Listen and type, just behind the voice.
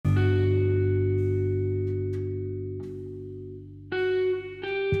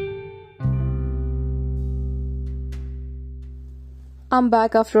I'm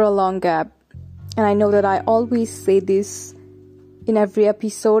back after a long gap, and I know that I always say this in every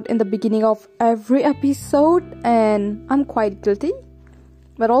episode, in the beginning of every episode, and I'm quite guilty,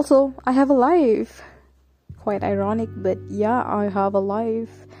 but also I have a life. Quite ironic, but yeah, I have a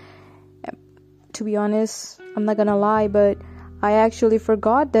life. To be honest, I'm not gonna lie, but I actually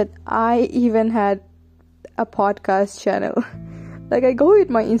forgot that I even had a podcast channel. Like, I go with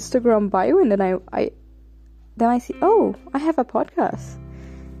my Instagram bio and then I see, oh, I have a podcast.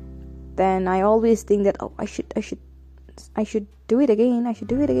 Then I always think that, oh, I should do it again,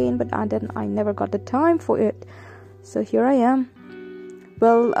 but then I never got the time for it. So here I am.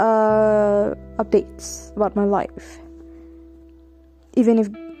 Well, updates about my life. Even if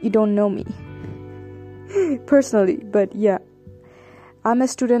you don't know me personally, but yeah. I'm a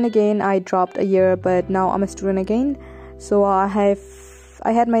student again. I dropped a year, but now I'm a student again. So I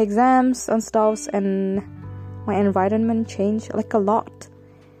had my exams and stuff, and my environment changed like a lot.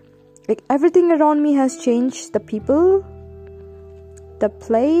 Like, everything around me has changed. The people, the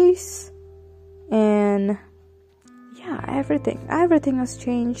place, and yeah, everything has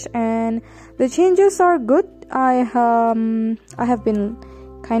changed, and the changes are good. I have been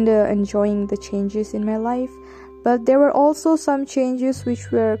kind of enjoying the changes in my life, but there were also some changes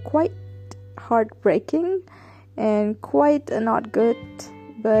which were quite heartbreaking and quite not good.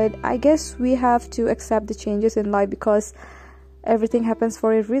 But I guess we have to accept the changes in life because everything happens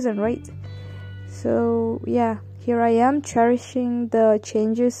for a reason, right? So yeah, here I am cherishing the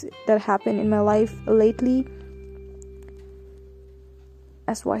changes that happened in my life lately.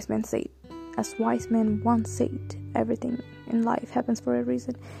 As wise men once said, everything in life happens for a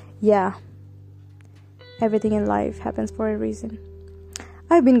reason. Yeah, everything in life happens for a reason.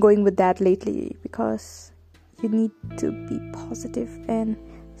 I've been going with that lately because you need to be positive and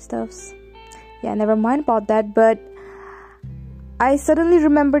stuffs. Yeah, never mind about that, but I suddenly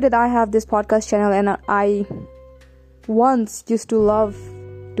remembered that I have this podcast channel, and I once used to love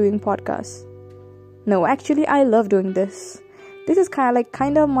doing podcasts. No, actually, I love doing this. This is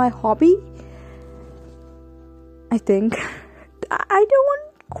kind of my hobby, I think. I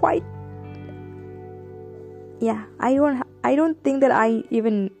don't think that I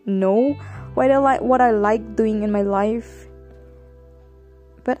even know what I like doing in my life.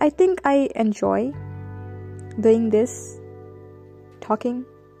 But I think I enjoy doing this, talking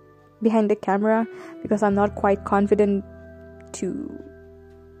behind the camera, because I'm not quite confident to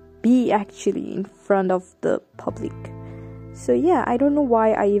be actually in front of the public. So yeah, I don't know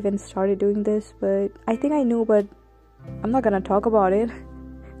why I even started doing this, but I think I know, but I'm not gonna talk about it.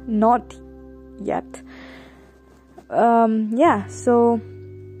 Not yet. Yeah, so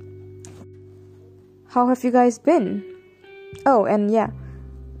how have you guys been? Oh, and yeah,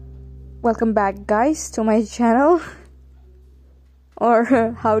 welcome back, guys, to my channel. Or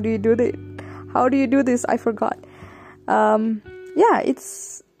how do you do this? I forgot. Yeah,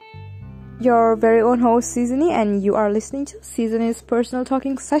 it's your very own host, Seasony, and you are listening to Seasony's personal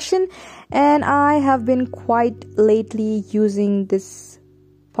talking session. And I have been quite lately using this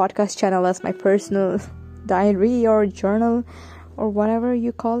podcast channel as my personal diary or journal, or whatever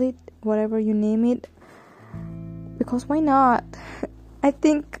you call it, whatever you name it, because why not? I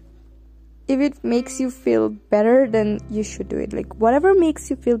think if it makes you feel better, then you should do it. Like, whatever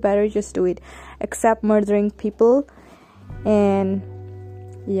makes you feel better, just do it, except murdering people and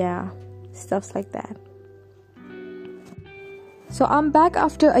yeah, stuffs like that. So I'm back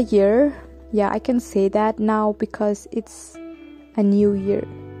after a year. Yeah, I can say that now because it's a new year.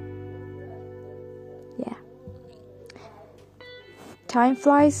 Yeah, time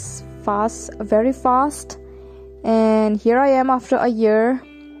flies fast, very fast, and here I am after a year.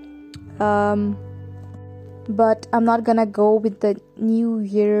 But I'm not gonna go with the new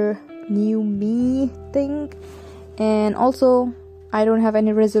year, new me thing. And also, I don't have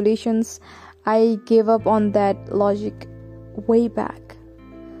any resolutions. I gave up on that logic way back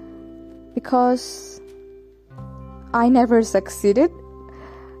because I never succeeded.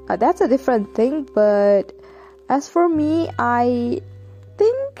 That's a different thing, but as for me, I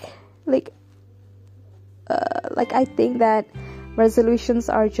think I think that resolutions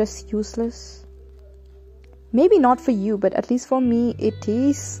are just useless. Maybe not for you, but at least for me it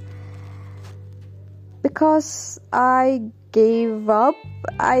is, because I gave up.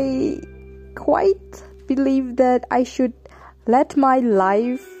 I quite believe that I should let my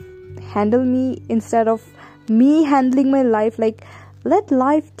life handle me instead of me handling my life. Like, let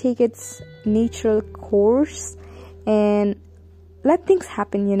life take its natural course and let things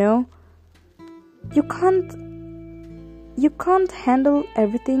happen, you know. You can't handle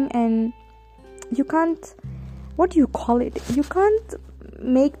everything, and you can't what do you call it? You can't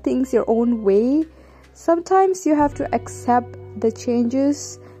make things your own way. Sometimes you have to accept the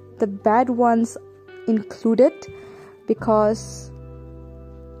changes, the bad ones included, because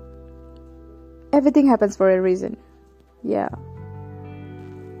everything happens for a reason. Yeah.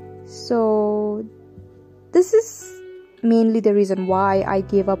 So this is mainly the reason why I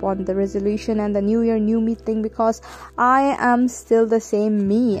gave up on the resolution and the new year new me thing, because I am still the same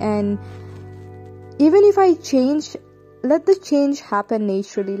me, and even if I change, let the change happen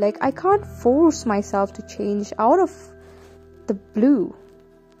naturally. Like, I can't force myself to change out of the blue.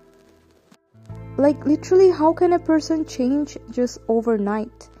 Like, literally, how can a person change just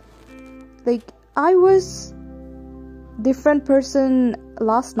overnight? Like, I was different person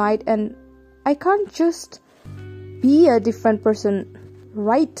last night, and I can't just be a different person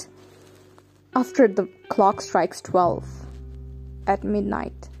right after the clock strikes 12 at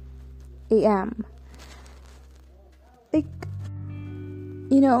midnight a.m. Like,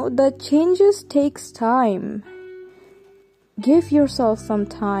 the changes takes time. Give yourself some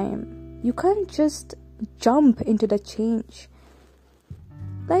time. You can't just jump into the change.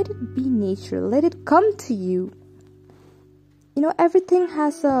 Let it be natural. Let it come to you. Everything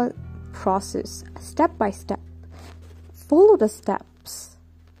has a process, step by step. Follow the steps.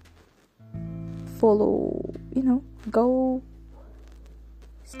 Follow, go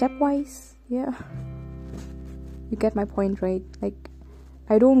stepwise. Yeah. You get my point, right? Like,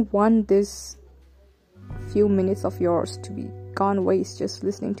 I don't want this few minutes of yours to be gone waste just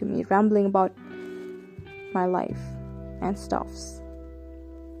listening to me rambling about my life and stuffs.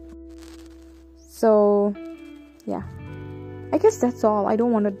 So, yeah. I guess that's all. I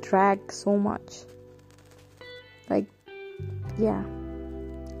don't want to drag so much. Like, yeah.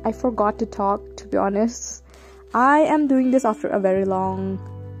 I forgot to talk, to be honest. I am doing this after a very long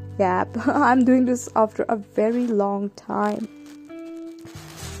gap. I'm doing this after a very long time.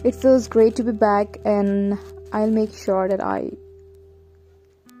 It feels great to be back, and I'll make sure that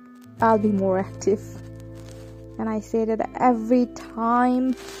I'll be more active. And I say that every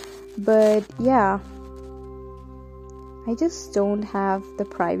time, but yeah, I just don't have the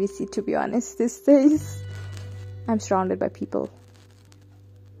privacy, to be honest, these days. I'm surrounded by people.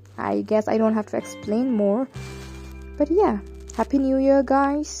 I guess I don't have to explain more. But yeah, Happy New Year,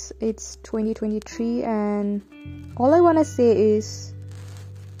 guys. It's 2023, and all I want to say is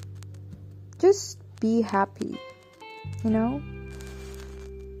just be happy.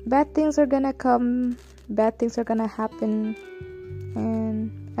 Bad things are gonna come, bad things are gonna happen,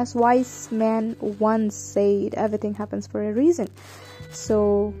 and as wise man once said, everything happens for a reason.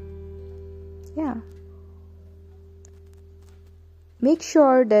 So yeah, make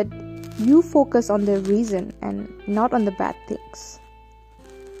sure that you focus on the reason and not on the bad things.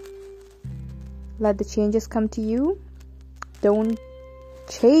 Let the changes come to you. Don't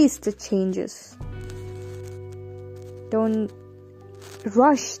chase the changes. Don't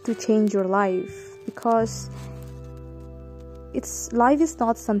rush to change your life, because life is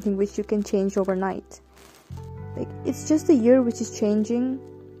not something which you can change overnight. Like, it's just the year which is changing,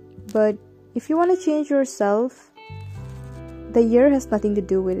 but if you want to change yourself, the year has nothing to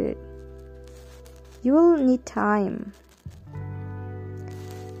do with it. You will need time.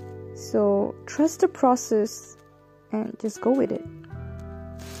 So trust the process and just go with it.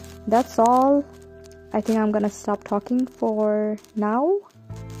 That's all. I think I'm gonna stop talking for now.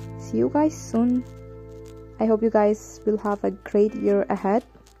 See you guys soon. I hope you guys will have a great year ahead.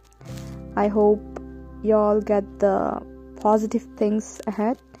 I hope y'all get the positive things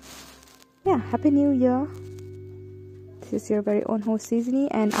ahead. Yeah, Happy New Year. This is your very own host, Seasony,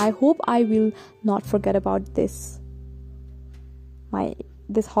 and I hope I will not forget about this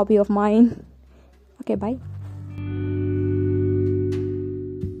hobby of mine. Okay, bye.